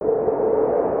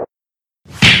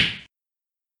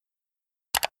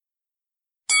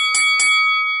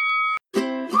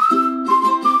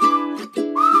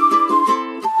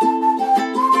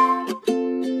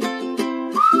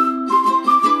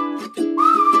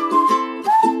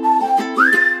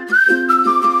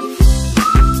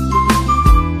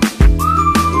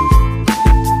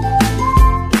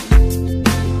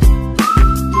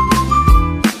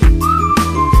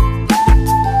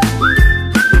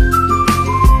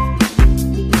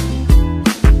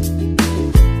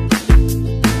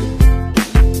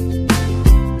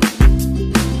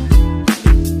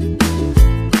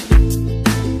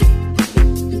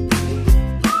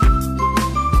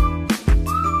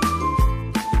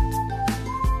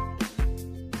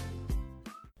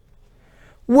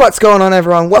What's going on,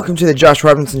 everyone? Welcome to the Josh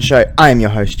Robinson Show. I am your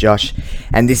host, Josh,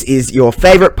 and this is your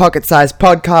favorite pocket-sized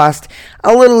podcast.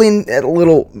 A little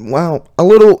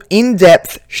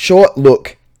in-depth, short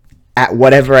look at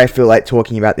whatever I feel like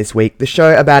talking about this week. The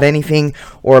show about anything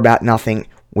or about nothing,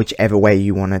 whichever way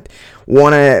you want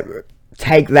to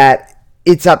take that.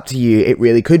 It's up to you. It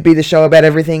really could be the show about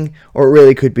everything, or it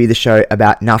really could be the show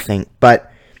about nothing.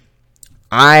 But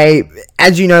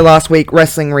as you know, last week,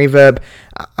 Wrestling Reverb,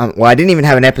 I didn't even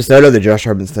have an episode of the Josh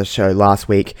Robinson Show last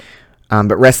week,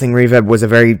 but Wrestling Reverb was a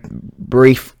very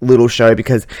brief little show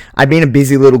because I've been a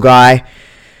busy little guy.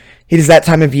 It is that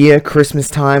time of year, Christmas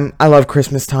time. I love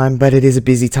Christmas time, but it is a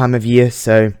busy time of year,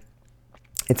 so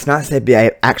it's nice to be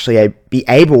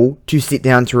able to sit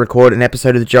down to record an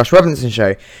episode of the Josh Robinson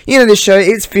Show. You know, this show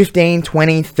is 15,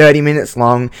 20, 30 minutes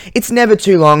long. It's never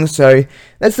too long, so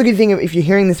that's the good thing. If you're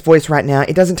hearing this voice right now,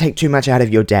 it doesn't take too much out of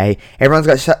your day. Everyone's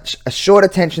got such a short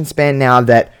attention span now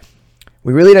that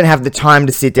we really don't have the time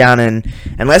to sit down and,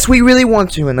 unless we really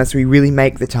want to, unless we really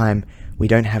make the time, we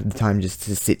don't have the time just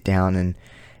to sit down and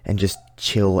just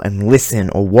chill and listen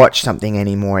or watch something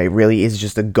anymore. It really is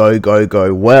just a go, go,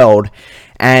 go world.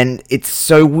 And it's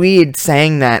so weird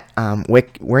saying that.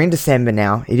 We're in December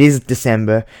now. It is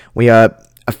December. We are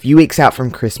a few weeks out from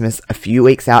Christmas, a few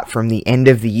weeks out from the end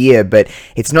of the year, but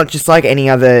it's not just like any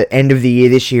other end of the year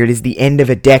this year. It is the end of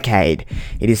a decade.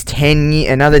 It is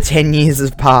another 10 years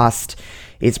has passed.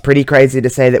 It's pretty crazy to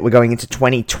say that we're going into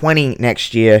 2020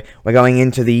 next year. We're going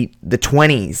into the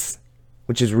 20s,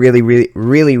 which is really, really,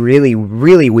 really, really,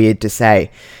 really weird to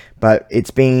say. But it's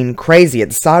been crazy. At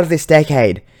the start of this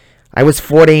decade, I was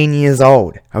 14 years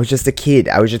old. I was just a kid.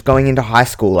 I was just going into high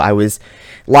school.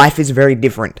 Life is very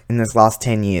different in this last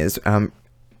 10 years.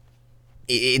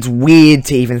 It's weird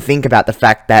to even think about the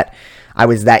fact that I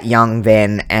was that young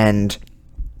then, and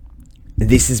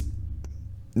this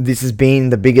has been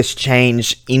the biggest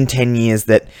change in 10 years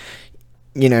that,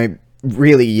 you know,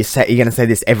 really you're going to say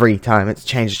this every time. It's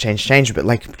change, but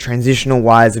like transitional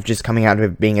wise of just coming out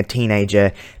of being a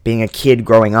teenager, being a kid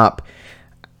growing up,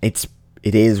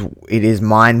 it is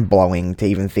mind-blowing to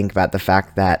even think about the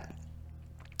fact that,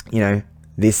 you know,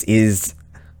 this is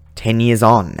 10 years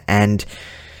on, and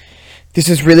this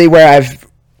is really where I've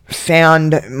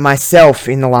found myself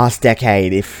in the last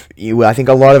decade. I think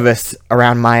a lot of us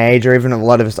around my age, or even a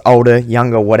lot of us older,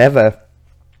 younger, whatever,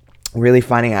 really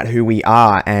finding out who we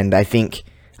are. And I think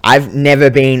I've never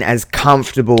been as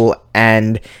comfortable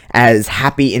and as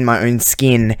happy in my own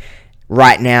skin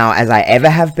right now as I ever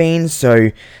have been.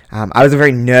 So I was a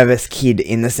very nervous kid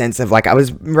in the sense of, like, I was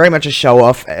very much a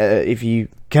show-off, if you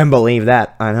can believe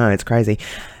that. I know, it's crazy.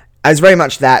 I was very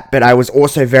much that, but I was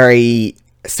also very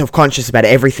self-conscious about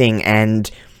everything,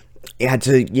 and you had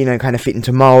to, you know, kind of fit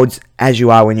into molds as you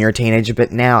are when you're a teenager.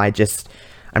 But now I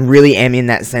really am in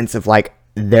that sense of, like,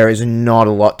 there is not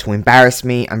a lot to embarrass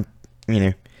me. I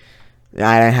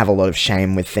don't have a lot of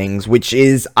shame with things, which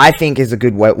I think is a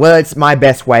good way. Well, it's my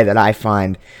best way that I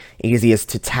find easiest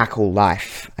to tackle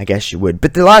life, I guess you would.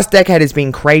 But the last decade has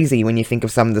been crazy when you think of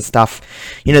some of the stuff,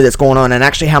 you know, that's going on, and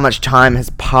actually how much time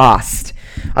has passed.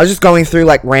 I was just going through,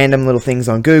 like, random little things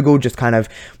on Google, just kind of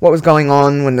what was going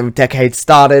on when the decade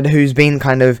started, who's been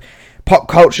kind of pop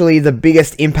culturally the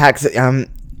biggest impacts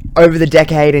over the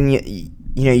decade, and you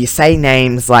know, you say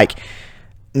names like,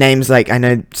 I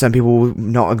know some people will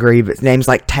not agree, but names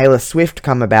like Taylor Swift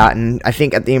come about, and I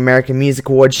think at the American Music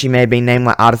Awards, she may have been named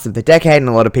like Artist of the Decade, and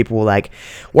a lot of people were like,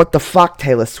 what the fuck,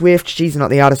 Taylor Swift? She's not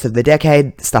the Artist of the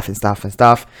Decade, stuff,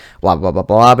 blah, blah, blah,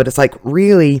 blah. But it's like,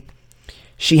 really,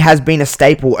 she has been a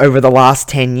staple over the last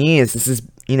 10 years. This is,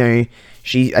 you know,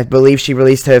 I believe she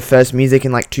released her first music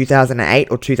in like 2008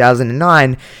 or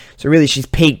 2009, so really she's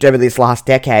peaked over this last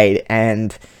decade,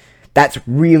 and that's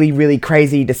really, really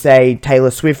crazy to say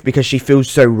Taylor Swift because she feels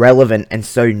so relevant and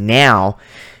so now.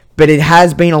 But it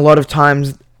has been a lot of time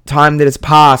that has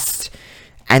passed,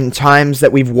 and times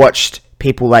that we've watched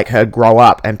people like her grow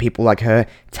up and people like her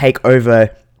take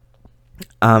over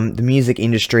the music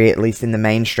industry, at least in the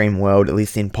mainstream world, at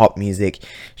least in pop music.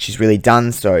 She's really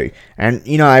done so. And,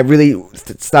 you know, I really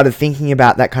started thinking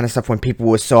about that kind of stuff when people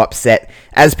were so upset,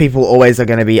 as people always are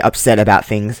going to be upset about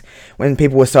things. When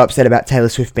people were so upset about Taylor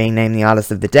Swift being named the Artist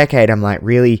of the Decade, I'm like,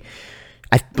 really?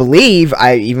 I believe,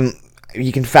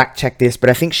 you can fact check this,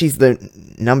 but I think she's the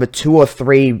number 2 or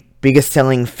 3 biggest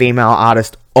selling female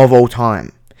artist of all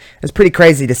time. It's pretty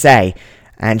crazy to say.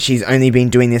 And she's only been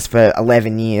doing this for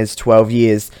 11 years, 12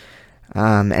 years.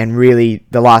 And really,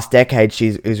 the last decade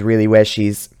is really where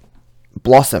she's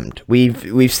blossomed.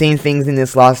 We've seen things in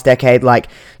this last decade like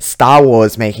Star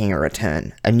Wars making a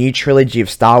return. A new trilogy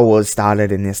of Star Wars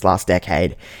started in this last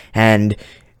decade. And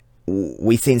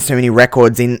we've seen so many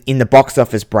records in the box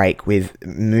office break with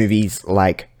movies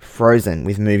like Frozen,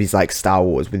 with movies like Star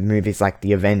Wars, with movies like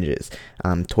The Avengers,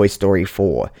 Toy Story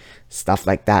 4, stuff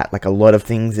like that. Like, a lot of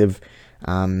things have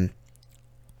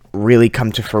really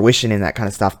come to fruition in that kind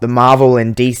of stuff. The Marvel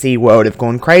and DC world have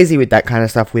gone crazy with that kind of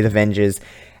stuff with Avengers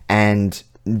and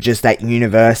just that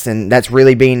universe, and that's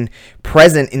really been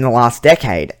present in the last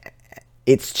decade.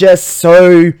 It's just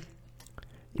so...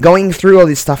 Going through all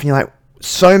this stuff, and you're like,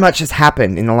 so much has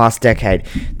happened in the last decade.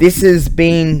 This has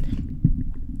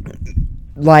been,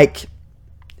 like,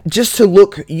 just to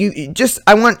look,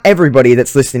 I want everybody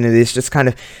that's listening to this, just kind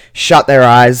of shut their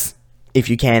eyes, if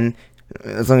you can,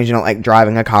 as long as you're not, like,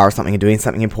 driving a car or something and doing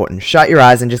something important. Shut your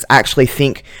eyes and just actually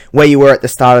think where you were at the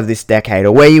start of this decade,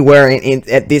 or where you were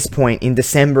at this point in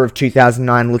December of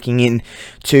 2009, looking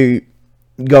into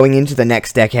going into the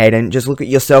next decade, and just look at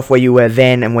yourself where you were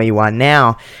then and where you are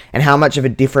now, and how much of a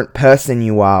different person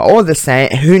you are, or the same,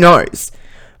 who knows.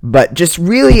 But just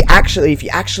really, actually, if you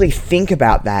actually think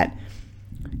about that,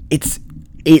 it's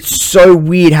so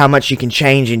weird how much you can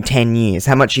change in 10 years,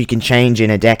 how much you can change in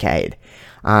a decade,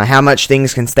 how much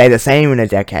things can stay the same in a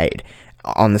decade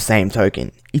on the same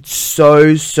token. It's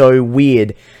so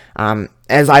weird.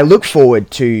 As I look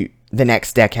forward to the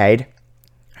next decade,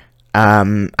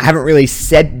 I haven't really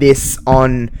said this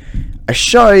on a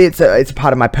show, it's a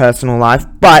part of my personal life,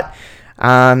 but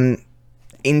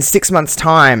in 6 months'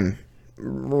 time,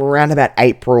 around about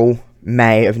April,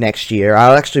 May of next year,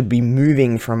 I'll actually be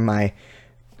moving from my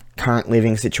current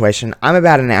living situation. I'm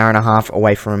about an hour and a half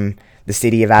away from the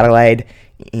city of Adelaide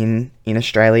in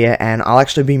Australia, and I'll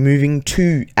actually be moving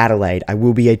to Adelaide. I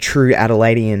will be a true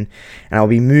Adelaidean, and I'll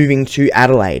be moving to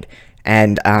Adelaide.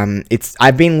 And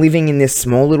I've been living in this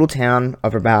small little town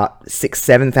of about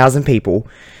 7,000 people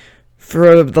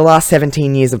for the last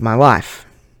 17 years of my life.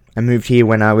 I moved here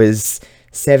when I was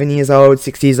 7 years old,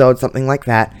 6 years old, something like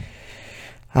that.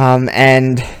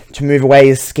 And to move away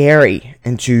is scary,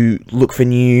 and to look for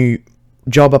new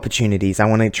job opportunities. I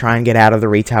want to try and get out of the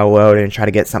retail world and try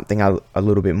to get something a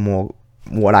little bit more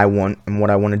what I want and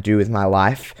what I want to do with my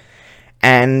life.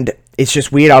 And it's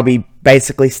just weird. I'll be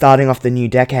basically starting off the new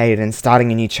decade and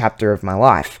starting a new chapter of my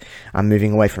life.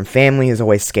 Moving away from family is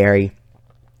always scary.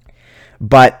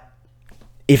 But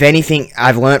if anything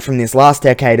I've learnt from this last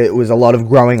decade, it was a lot of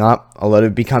growing up, a lot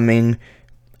of becoming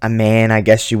a man, I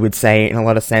guess you would say, in a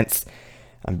lot of sense.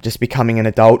 Just becoming an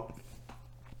adult.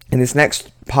 And this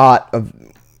next part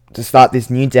to start this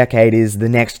new decade is the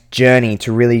next journey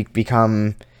to really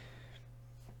become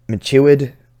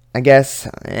matured, I guess.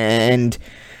 And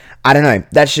I don't know,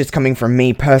 that's just coming from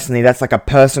me personally. That's like a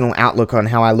personal outlook on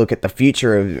how I look at the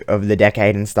future of the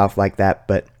decade and stuff like that.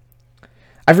 But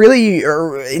I've really,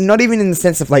 not even in the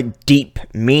sense of like deep,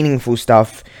 meaningful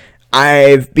stuff,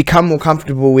 I've become more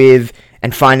comfortable with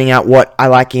and finding out what I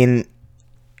like in,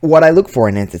 what I look for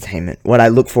in entertainment, what I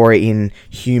look for in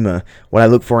humor, what I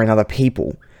look for in other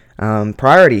people.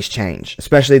 Priorities change,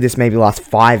 especially this maybe last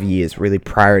 5 years, really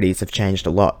priorities have changed a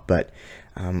lot. But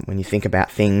when you think about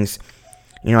things,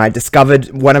 you know, I discovered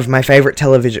one of my favorite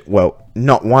television, well,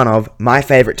 not one of, my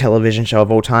favorite television show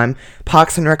of all time,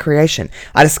 Parks and Recreation.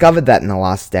 I discovered that in the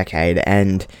last decade,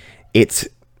 and it's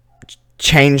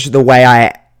changed the way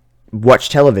I watch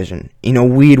television. In a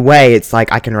weird way, it's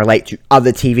like I can relate to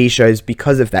other TV shows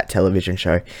because of that television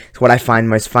show. It's what I find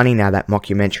most funny now, that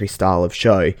mockumentary style of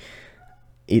show.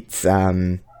 It's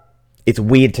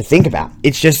weird to think about.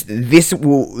 It's just, seems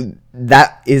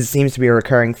to be a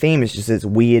recurring theme. It's just, it's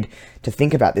weird to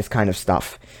think about this kind of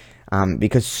stuff.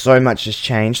 Because so much has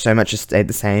changed, so much has stayed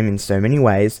the same in so many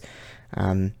ways.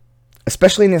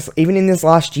 Especially even in this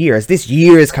last year, as this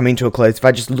year is coming to a close. If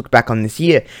I just look back on this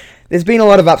year, there's been a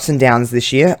lot of ups and downs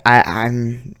this year.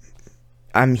 I'm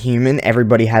human.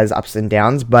 Everybody has ups and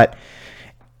downs, but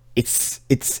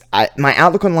my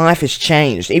outlook on life has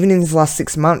changed. Even in these last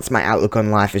 6 months, my outlook on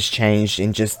life has changed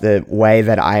in just the way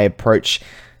that I approach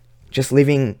just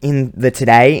living in the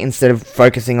today instead of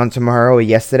focusing on tomorrow or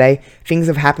yesterday. Things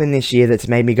have happened this year that's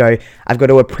made me go, I've got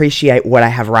to appreciate what I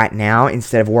have right now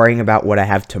instead of worrying about what I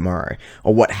have tomorrow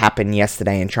or what happened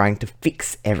yesterday and trying to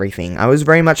fix everything. I was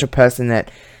very much a person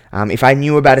that if I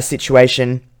knew about a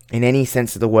situation in any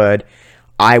sense of the word,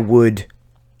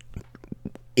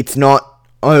 it's not,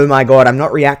 oh my god, I'm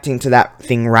not reacting to that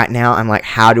thing right now. I'm like,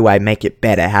 how do I make it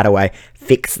better? How do I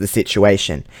fix the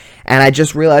situation? And I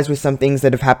just realized with some things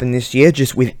that have happened this year,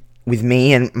 just with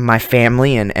me and my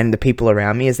family and the people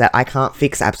around me, is that I can't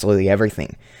fix absolutely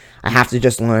everything. I have to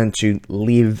just learn to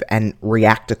live and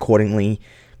react accordingly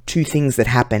to things that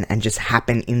happen and just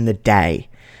happen in the day.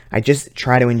 I just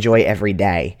try to enjoy every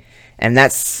day. And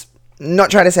that's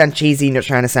not trying to sound cheesy, not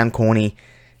trying to sound corny.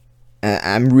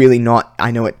 I'm really not.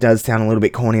 I know it does sound a little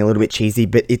bit corny, a little bit cheesy,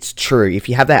 but it's true. If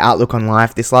you have that outlook on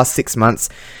life, this last 6 months,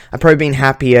 I've probably been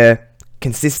happier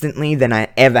consistently than I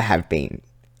ever have been.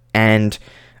 And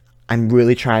I'm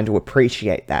really trying to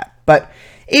appreciate that. But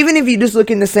even if you just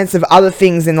look in the sense of other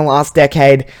things in the last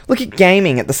decade, look at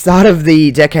gaming. At the start of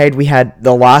the decade, we had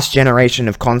the last generation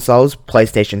of consoles,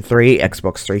 PlayStation 3,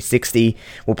 Xbox 360.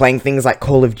 We're playing things like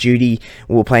Call of Duty.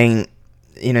 We're playing,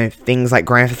 things like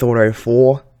Grand Theft Auto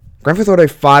 4. Grand Theft Auto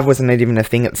 5 wasn't even a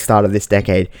thing at the start of this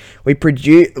decade. We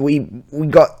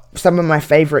got some of my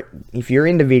favorite, if you're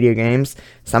into video games,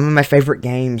 some of my favorite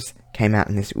games came out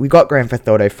in this. We got Grand Theft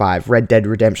Auto 5, Red Dead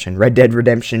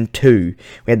Redemption 2.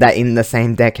 We had that in the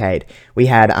same decade. We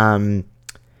had,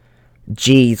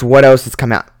 what else has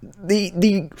come out?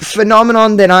 The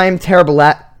phenomenon that I am terrible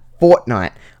at,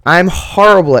 Fortnite. I'm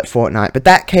horrible at Fortnite, but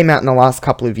that came out in the last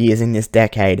couple of years in this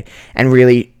decade and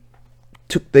really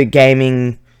took the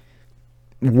gaming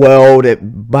world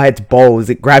by its balls.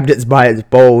 It grabbed it by its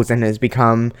balls and has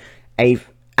become a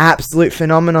absolute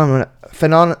phenomenon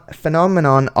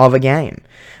of a game.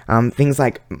 Things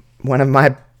like one of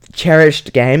my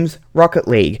cherished games, Rocket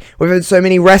League. We've had so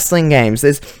many wrestling games.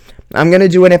 I'm going to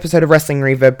do an episode of Wrestling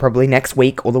Reverb probably next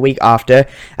week or the week after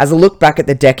as a look back at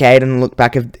the decade and a look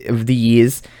back of the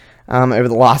years over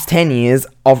the last 10 years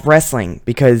of wrestling,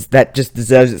 because that just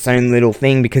deserves its own little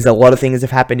thing, because a lot of things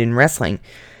have happened in wrestling.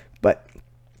 But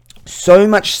so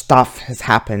much stuff has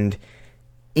happened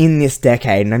in this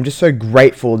decade, and I'm just so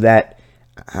grateful that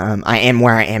I am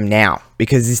where I am now,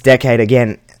 because this decade,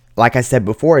 again, like I said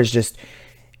before, has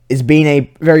been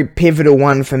a very pivotal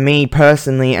one for me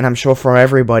personally, and I'm sure for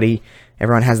everybody.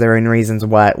 Everyone has their own reasons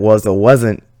why it was or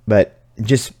wasn't, but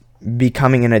just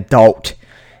becoming an adult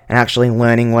and actually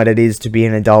learning what it is to be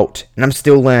an adult, and I'm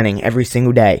still learning every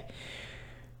single day.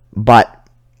 But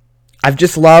I've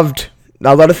just loved,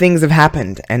 a lot of things have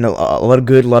happened, and a lot of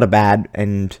good, a lot of bad,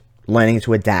 and learning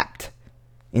to adapt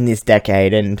in this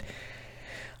decade. And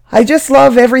I just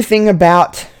love everything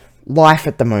about life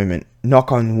at the moment,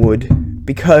 knock on wood,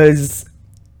 because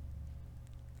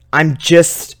I'm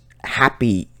just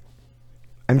happy.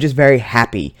 I'm just very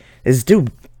happy.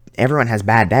 Everyone has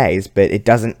bad days, but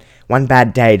one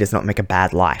bad day does not make a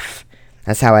bad life.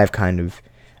 That's how I've kind of,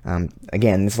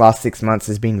 again, this last 6 months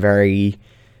has been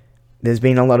there's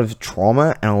been a lot of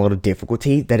trauma and a lot of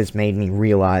difficulty that has made me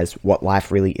realize what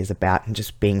life really is about, and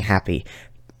just being happy.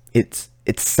 It's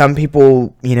some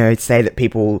people, say that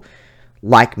people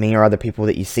like me or other people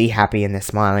that you see happy and they're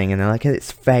smiling and they're like,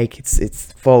 it's fake,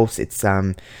 it's false, it's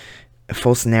a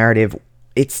false narrative.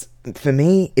 For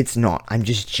me, it's not. I'm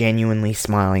just genuinely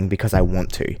smiling because I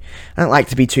want to. I don't like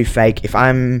to be too fake.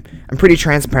 I'm pretty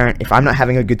transparent. If I'm not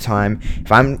having a good time,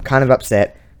 if I'm kind of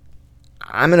upset,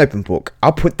 I'm an open book.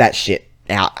 I'll put that shit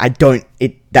out.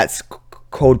 That's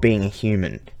called being a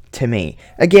human to me.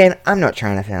 Again, I'm not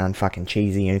trying to sound fucking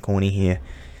cheesy and corny here.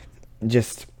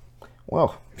 Just,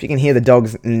 well, if you can hear the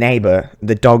dog's neighbor,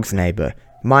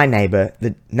 my neighbor,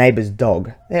 the neighbor's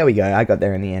dog. There we go. I got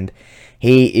there in the end.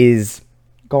 He is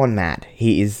gone mad.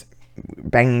 He is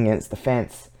banging against the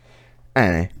fence. I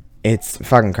don't know. It's a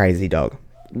fucking crazy dog.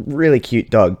 Really cute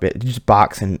dog, but it just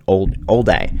barks all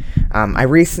day. I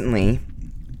recently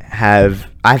I've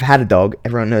had a dog.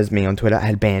 Everyone knows me on Twitter. I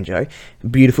had Banjo.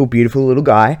 Beautiful, beautiful little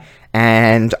guy.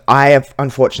 And I have,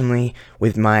 unfortunately,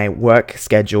 with my work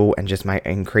schedule and just my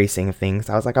increasing of things,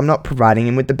 I was like, I'm not providing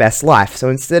him with the best life. So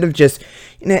instead of just,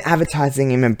 advertising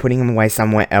him and putting him away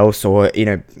somewhere else, or,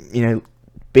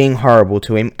 being horrible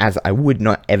to him, as I would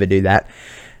not ever do that,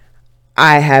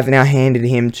 I have now handed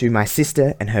him to my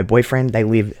sister and her boyfriend. They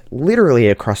live literally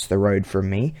across the road from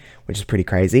me, which is pretty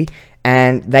crazy.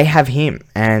 And they have him,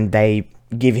 and they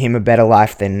give him a better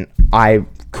life than I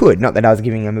could. Not that I was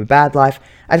giving him a bad life,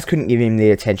 I just couldn't give him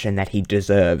the attention that he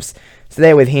deserves. So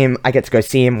there with him, I get to go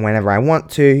see him whenever I want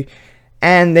to,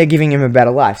 and they're giving him a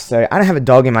better life. So I don't have a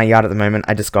dog in my yard at the moment,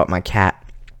 I just got my cat.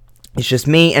 It's just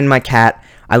me and my cat.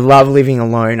 I love living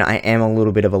alone. I am a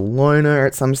little bit of a loner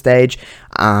at some stage.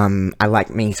 I like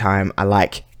me time. I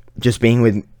like just being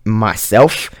with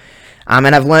myself.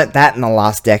 And I've learnt that in the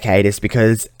last decade, is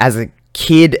because as a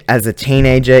kid, as a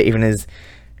teenager, even as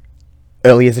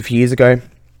early as a few years ago,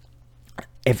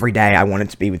 every day I wanted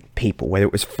to be with people, whether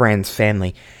it was friends,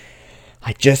 family.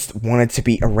 I just wanted to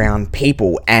be around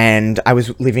people, and I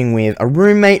was living with a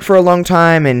roommate for a long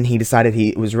time, and he decided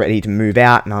he was ready to move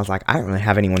out, and I was like, I don't really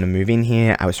have anyone to move in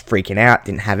here. I was freaking out,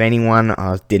 didn't have anyone,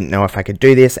 I didn't know if I could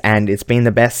do this, and it's been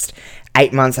the best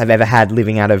 8 months I've ever had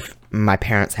living out of my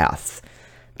parents' house,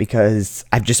 because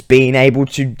I've just been able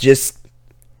to just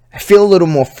feel a little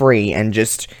more free and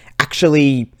just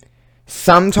actually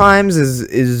sometimes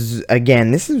is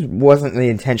again, wasn't the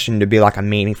intention to be like a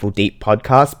meaningful, deep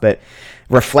podcast, but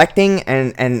reflecting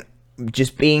and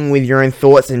just being with your own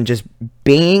thoughts and just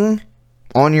being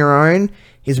on your own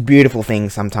is a beautiful thing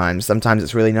sometimes. Sometimes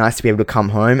it's really nice to be able to come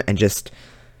home and just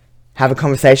have a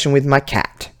conversation with my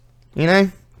cat, you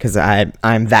know? Because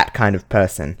I'm that kind of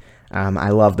person.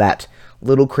 I love that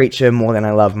little creature more than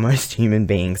I love most human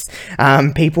beings.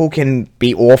 People can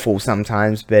be awful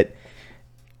sometimes, but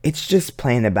it's just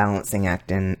playing a balancing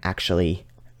act and actually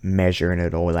measuring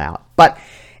it all out. But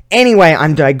anyway,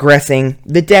 I'm digressing.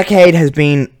 The decade has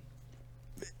been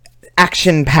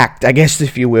action-packed, I guess,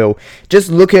 if you will. Just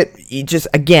look at,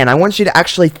 again, I want you to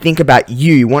actually think about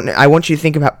you. I want you to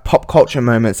think about pop culture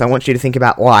moments. I want you to think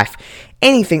about life.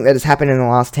 Anything that has happened in the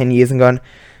last 10 years and gone,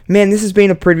 man, this has been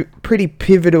a pretty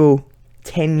pivotal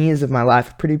 10 years of my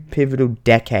life, a pretty pivotal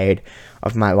decade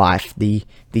of my life. The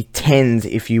tens,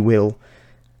 if you will,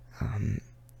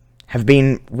 have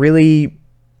been really,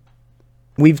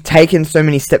 we've taken so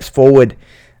many steps forward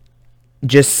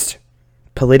just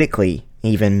politically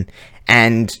even,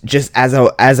 and just as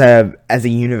a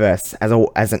universe,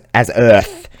 as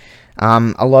Earth.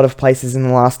 A lot of places in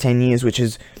the last 10 years, which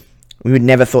is, we would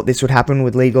never thought this would happen,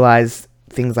 would legalize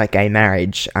things like gay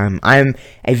marriage. I'm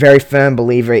a very firm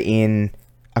believer in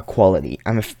equality.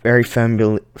 I'm a very firm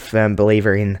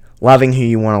believer in loving who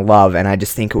you want to love, and I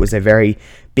just think it was a very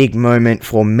big moment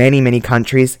for many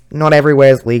countries. Not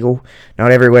everywhere is legal,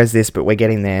 not everywhere is this, but we're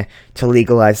getting there, to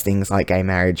legalize things like gay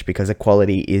marriage, because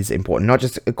equality is important. Not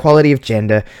just equality of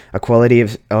gender, equality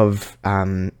of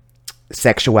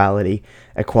sexuality,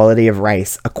 equality of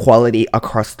race, equality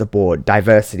across the board,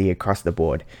 diversity across the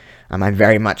board. I'm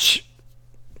very much,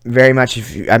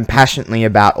 I'm passionately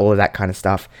about all of that kind of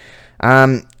stuff.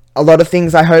 A lot of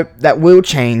things I hope that will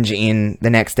change in the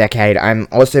next decade. I'm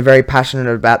also very passionate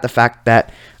about the fact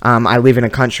that I live in a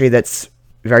country that's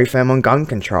very firm on gun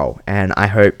control, and I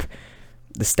hope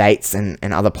the states and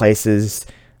other places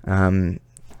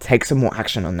take some more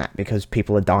action on that, because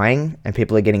people are dying and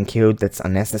people are getting killed that's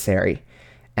unnecessary.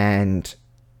 And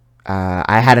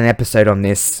I had an episode on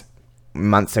this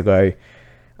months ago.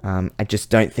 I just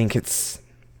don't think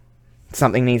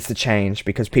something needs to change,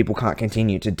 because people can't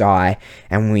continue to die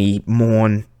and we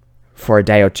mourn for a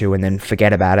day or two and then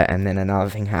forget about it, and then another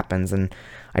thing happens, and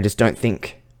I just don't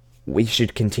think we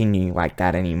should continue like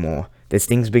that anymore. There's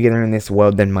things bigger in this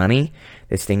world than money.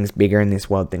 There's things bigger in this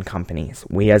world than companies.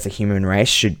 We as a human race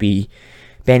should be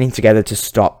banding together to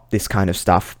stop this kind of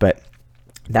stuff, but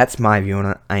that's my view on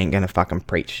it. I ain't gonna fucking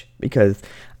preach, because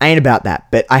I ain't about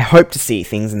that. But I hope to see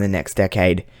things in the next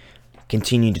decade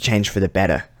continue to change for the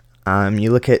better.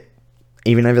 You look at,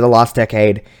 even over the last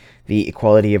decade, the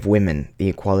equality of women, the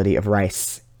equality of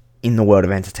race in the world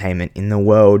of entertainment, in the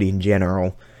world in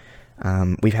general.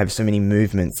 We've had so many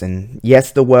movements, and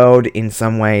yes, the world in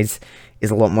some ways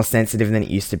is a lot more sensitive than it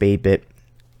used to be, but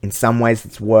in some ways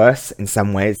it's worse, in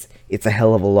some ways it's a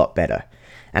hell of a lot better.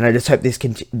 And I just hope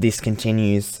this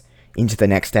continues into the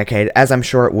next decade, as I'm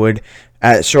sure it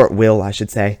will, I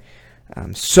should say.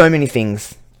 So many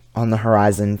things on the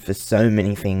horizon for so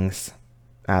many things,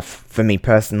 for me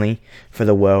personally, for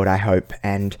the world, I hope,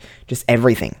 and just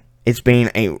everything. It's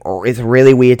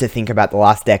really weird to think about the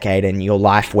last decade and your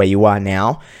life where you are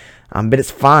now, but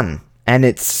it's fun, and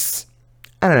it's,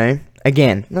 I don't know,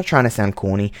 again, not trying to sound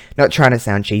corny, not trying to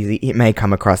sound cheesy, it may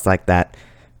come across like that.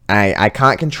 I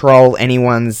can't control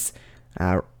anyone's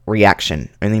reaction,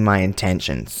 only my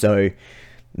intention, so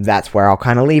that's where I'll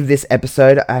kind of leave this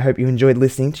episode. I hope you enjoyed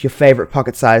listening to your favorite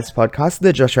pocket-sized podcast,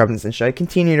 The Josh Robinson Show.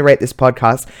 Continue to rate this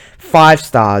podcast 5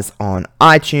 stars on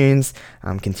iTunes.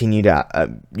 Continue to,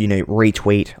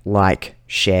 retweet, like,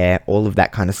 share, all of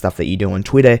that kind of stuff that you do on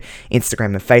Twitter,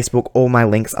 Instagram, and Facebook. All my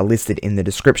links are listed in the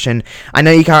description. I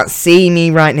know you can't see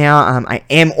me right now. I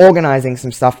am organizing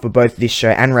some stuff for both this show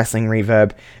and Wrestling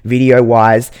Reverb,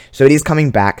 video-wise, so it is coming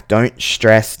back. Don't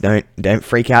stress. Don't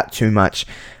freak out too much.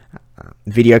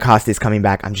 Videocast is coming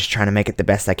back. I'm just trying to make it the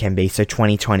best I can be. So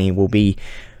 2020 will be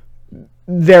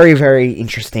very, very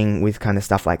interesting with kind of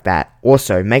stuff like that.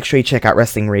 Also, make sure you check out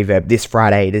Wrestling Reverb this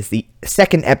Friday. It is the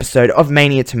second episode of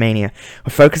Mania to Mania.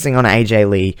 We're focusing on AJ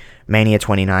Lee, Mania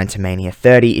 29 to Mania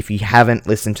 30. If you haven't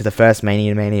listened to the first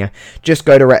Mania to Mania, just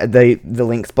go to the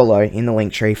links below in the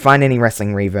link tree, find any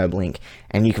Wrestling Reverb link,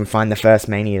 and you can find the first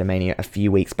Mania to Mania a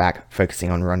few weeks back, focusing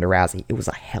on Ronda Rousey. It was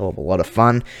a hell of a lot of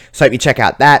fun. So hope you check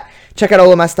out that. Check out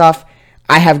all of my stuff.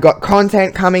 I have got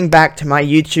content coming back to my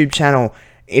YouTube channel.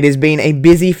 It has been a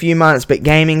busy few months, but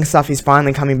gaming stuff is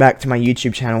finally coming back to my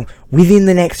YouTube channel within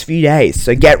the next few days.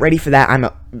 So get ready for that. I'm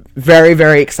very,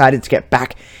 very excited to get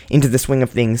back into the swing of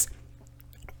things.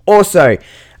 Also,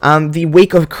 the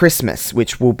week of Christmas,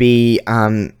 which will be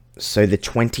so the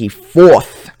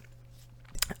 24th.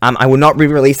 I will not be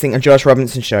releasing a Josh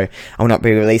Robinson show. I will not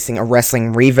be releasing a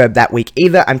Wrestling Reverb that week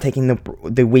either. I'm taking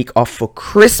the week off for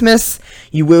Christmas.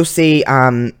 You will see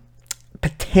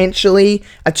potentially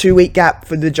a 2-week gap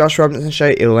for the Josh Robinson show.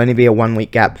 It'll only be a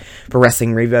 1-week gap for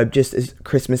Wrestling Reverb, just as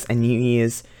Christmas and New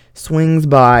Year's swings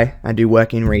by. I do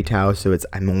work in retail, so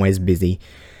I'm always busy.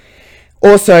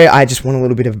 Also, I just want a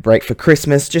little bit of a break for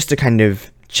Christmas, just to kind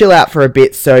of chill out for a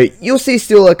bit. So you'll see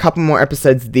still a couple more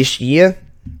episodes this year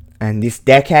and this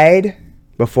decade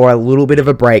before a little bit of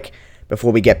a break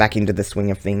before we get back into the swing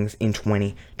of things in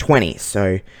 2020.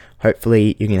 So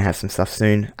hopefully you're going to have some stuff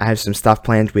soon. I have some stuff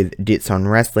planned with Ditz on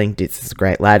Wrestling. Ditz is a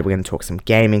great lad. We're going to talk some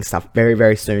gaming stuff very,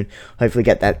 very soon. Hopefully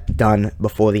get that done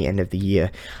before the end of the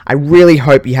year. I really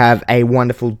hope you have a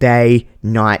wonderful day,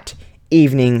 night,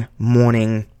 evening,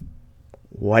 morning,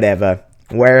 whatever,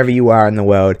 wherever you are in the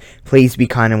world. Please be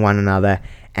kind to one another,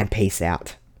 and peace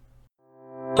out.